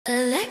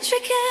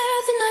electric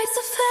air, the night's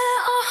affair,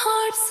 our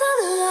hearts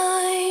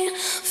align.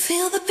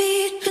 Feel the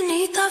beat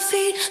beneath our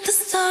feet, the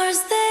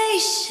stars they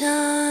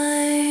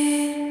shine.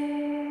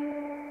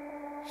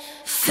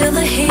 Feel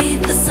the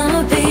heat, the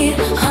summer beat,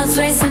 hearts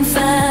racing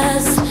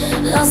fast.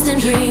 Lost in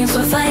dreams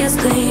where fires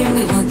gleam,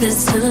 we want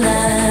this to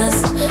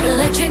last.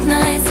 Electric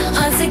nights,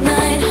 hearts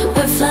ignite,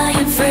 we're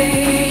flying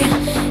free.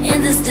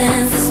 In this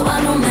dance, this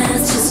wild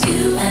romance, just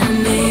you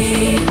and me.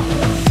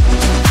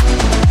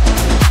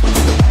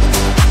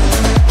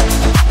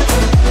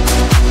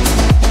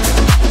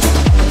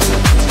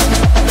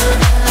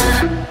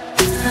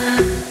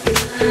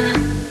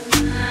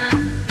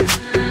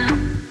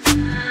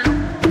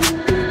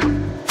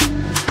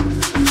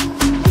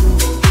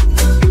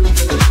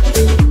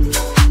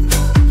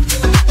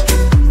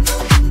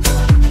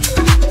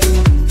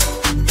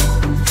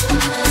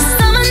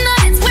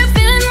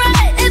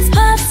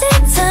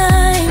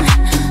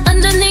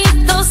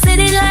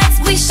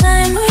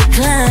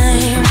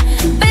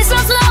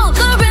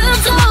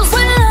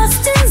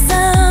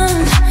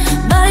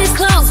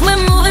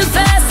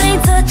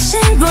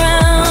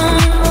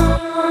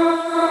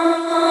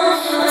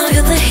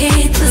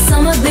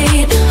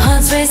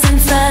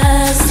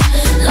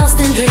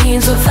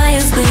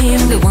 Fires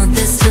gleam, we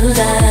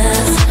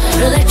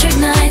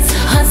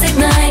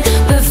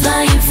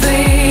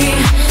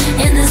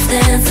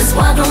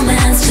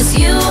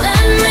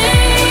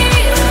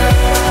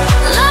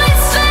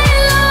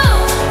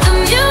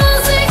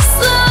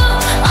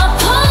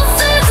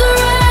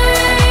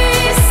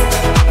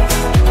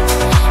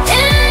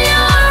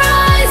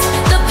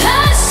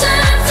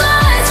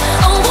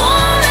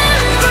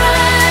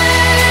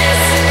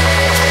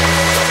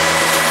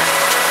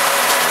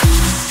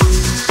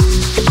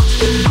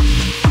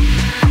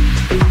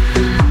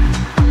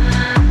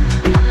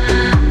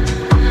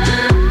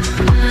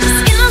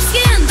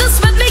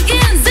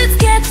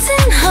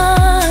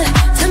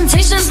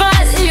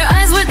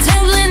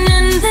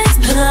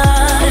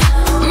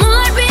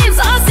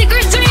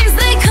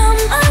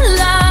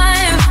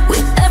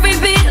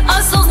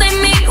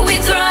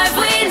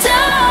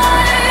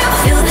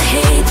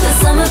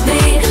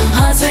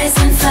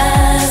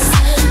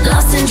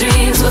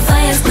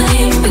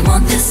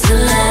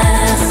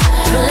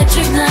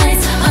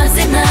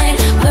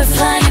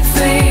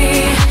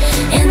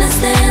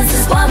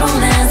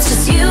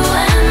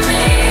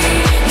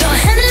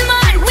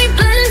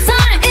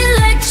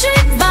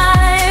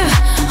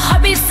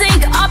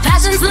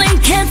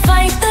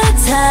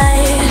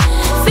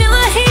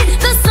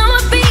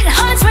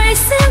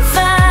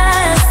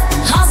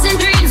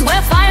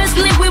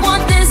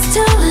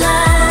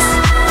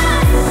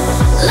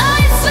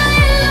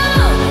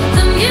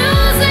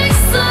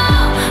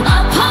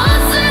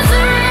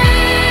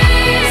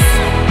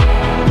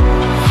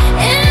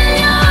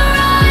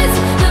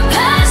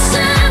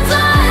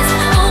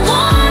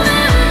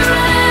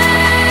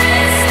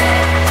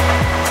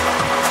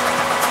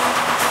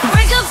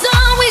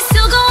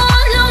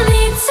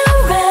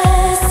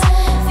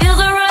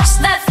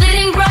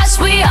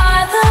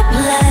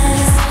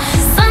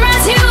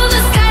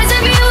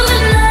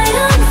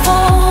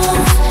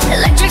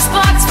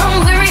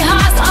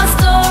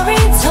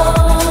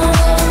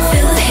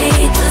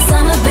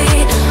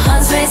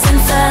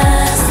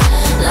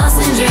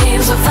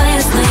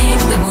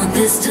want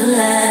this to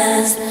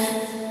last.